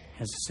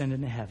 has ascended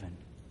into heaven.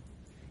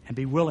 And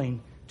be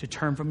willing to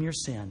turn from your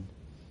sin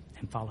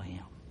and follow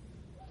Him.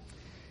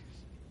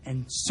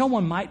 And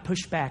someone might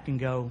push back and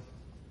go,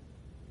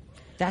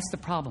 that's the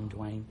problem,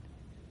 Dwayne.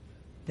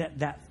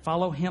 That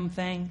follow Him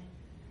thing,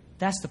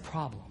 that's the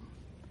problem.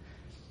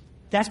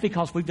 That's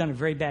because we've done a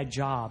very bad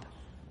job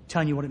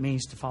telling you what it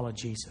means to follow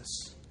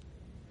Jesus.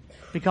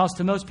 Because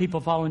to most people,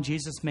 following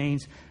Jesus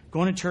means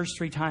going to church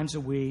 3 times a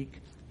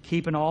week,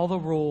 keeping all the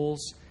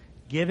rules,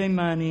 giving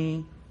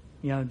money,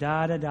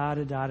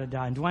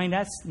 da-da-da-da-da-da-da. And Dwayne,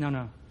 that's,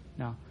 no.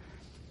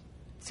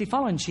 See,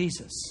 following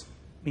Jesus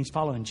means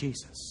following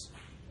Jesus.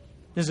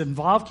 Does it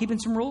involve keeping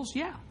some rules?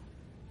 Yeah.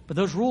 But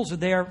those rules are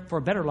there for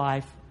a better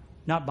life,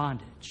 not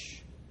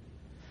bondage.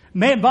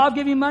 May it involve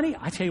giving money?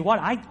 I tell you what,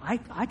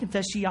 I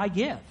confess to you, I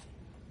give.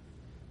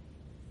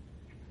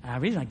 And the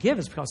reason I give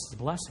is because it's a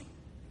blessing.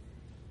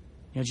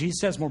 Jesus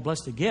says more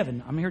blessed to give,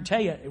 and I'm here to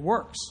tell you, it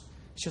works.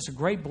 It's just a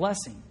great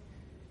blessing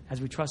as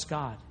we trust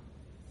God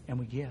and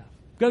we give.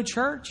 Go to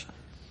church? It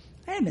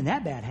hasn't been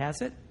that bad,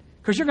 has it?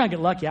 Because you're going to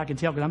get lucky, I can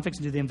tell, because I'm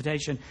fixing to do the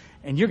invitation,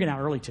 and you're getting out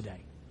early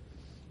today.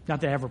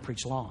 Not that I ever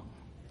preach long.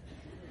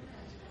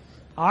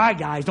 All right,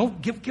 guys,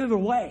 don't give it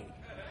away.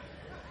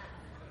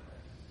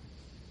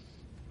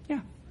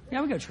 Yeah,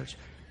 we go to church.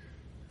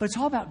 But it's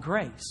all about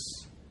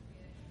grace.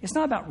 It's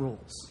not about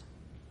rules.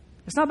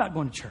 It's not about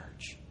going to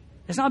church.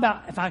 It's not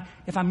about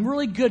if I'm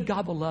really good,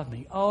 God will love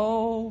me.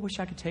 Oh, wish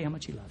I could tell you how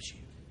much He loves you.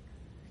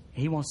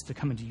 And He wants to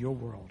come into your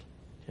world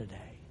today.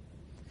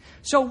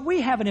 So we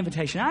have an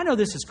invitation. I know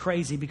this is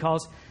crazy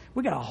because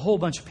we got a whole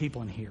bunch of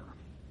people in here.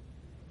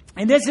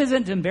 And this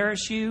isn't to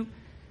embarrass you,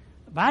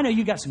 but I know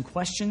you got some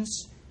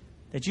questions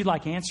that you'd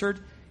like answered.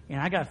 And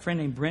I got a friend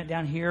named Brent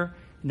down here.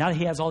 Not that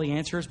he has all the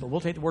answers, but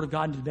we'll take the Word of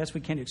God and do the best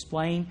we can to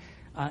explain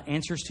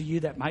answers to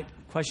you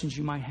questions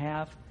you might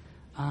have.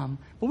 But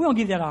we won't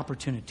give you that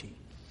opportunity.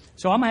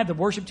 So I'm going to have the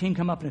worship team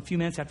come up in a few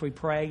minutes after we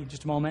pray, in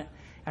just a moment.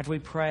 After we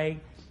pray,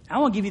 I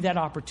want to give you that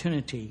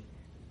opportunity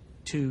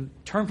to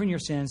turn from your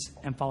sins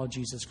and follow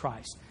Jesus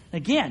Christ.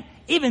 Again,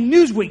 even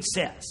Newsweek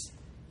says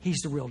He's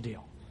the real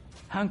deal.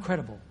 How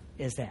incredible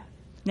is that?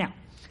 Now,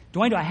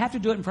 Dwayne, do I have to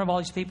do it in front of all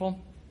these people?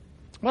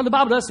 Well, the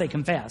Bible does say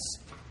confess.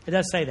 It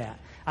does say that.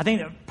 I think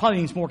that probably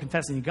means more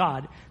confessing to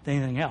God than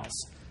anything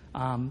else.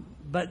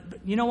 But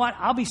you know what?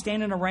 I'll be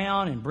standing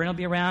around, and Brent will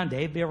be around,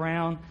 Dave will be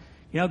around.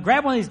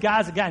 Grab one of these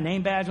guys that got a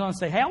name badge on and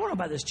say, hey, I want to know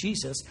about this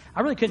Jesus.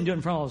 I really couldn't do it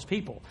in front of all those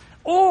people.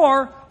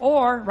 Or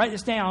write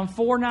this down,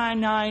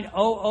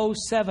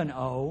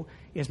 499-0070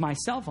 is my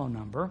cell phone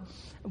number.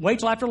 Wait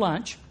till after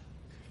lunch.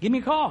 Give me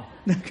a call.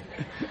 I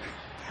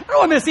don't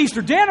want to miss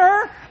Easter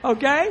dinner,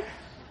 okay?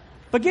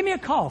 But give me a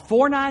call,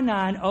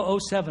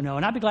 499-0070,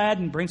 and I'll be glad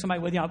and bring somebody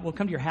with you. We'll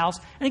come to your house.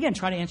 And again,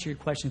 try to answer your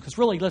question. Because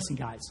really, listen,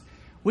 guys,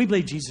 we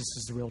believe Jesus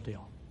is the real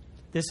deal.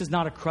 This is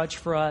not a crutch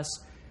for us.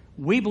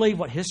 We believe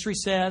what history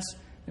says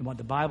and what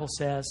the Bible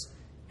says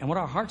and what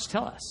our hearts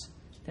tell us,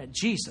 that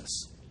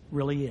Jesus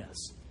really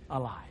is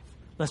alive.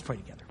 Let's pray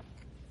together.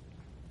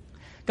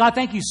 God,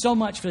 thank you so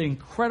much for the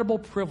incredible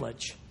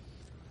privilege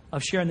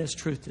of sharing this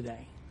truth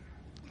today.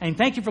 And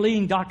thank you for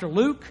leading Dr.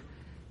 Luke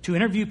to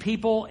interview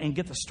people and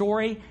get the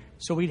story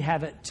so we'd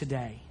have it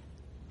today.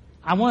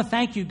 I want to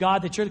thank you,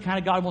 God, that you're the kind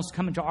of God who wants to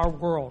come into our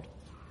world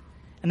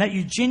and that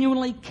you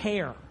genuinely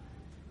care.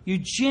 You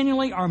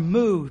genuinely are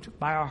moved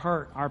by our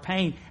hurt, our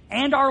pain,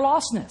 and our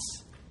lostness,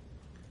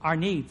 our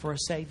need for a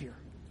Savior.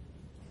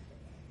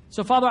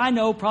 So, Father, I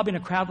know probably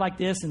in a crowd like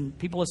this and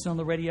people listening on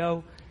the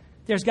radio,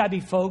 there's got to be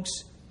folks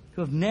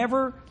who have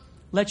never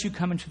let you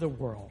come into the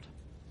world.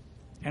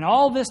 And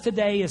all this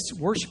today is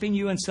worshiping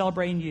you and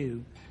celebrating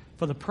you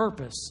for the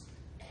purpose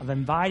of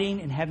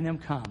inviting and having them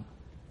come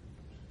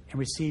and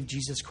receive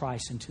Jesus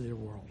Christ into their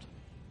world.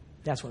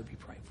 That's what we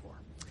pray for.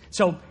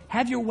 So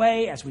have your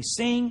way as we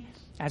sing,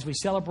 as we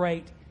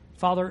celebrate.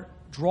 Father,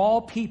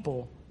 draw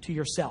people to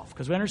yourself,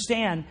 because we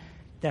understand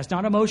that's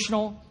not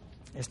emotional.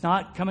 It's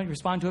not coming to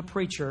respond to a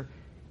preacher.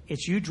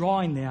 It's you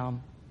drawing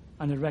them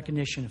under the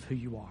recognition of who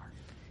you are.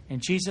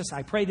 And Jesus,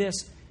 I pray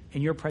this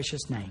in your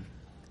precious name.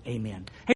 Amen.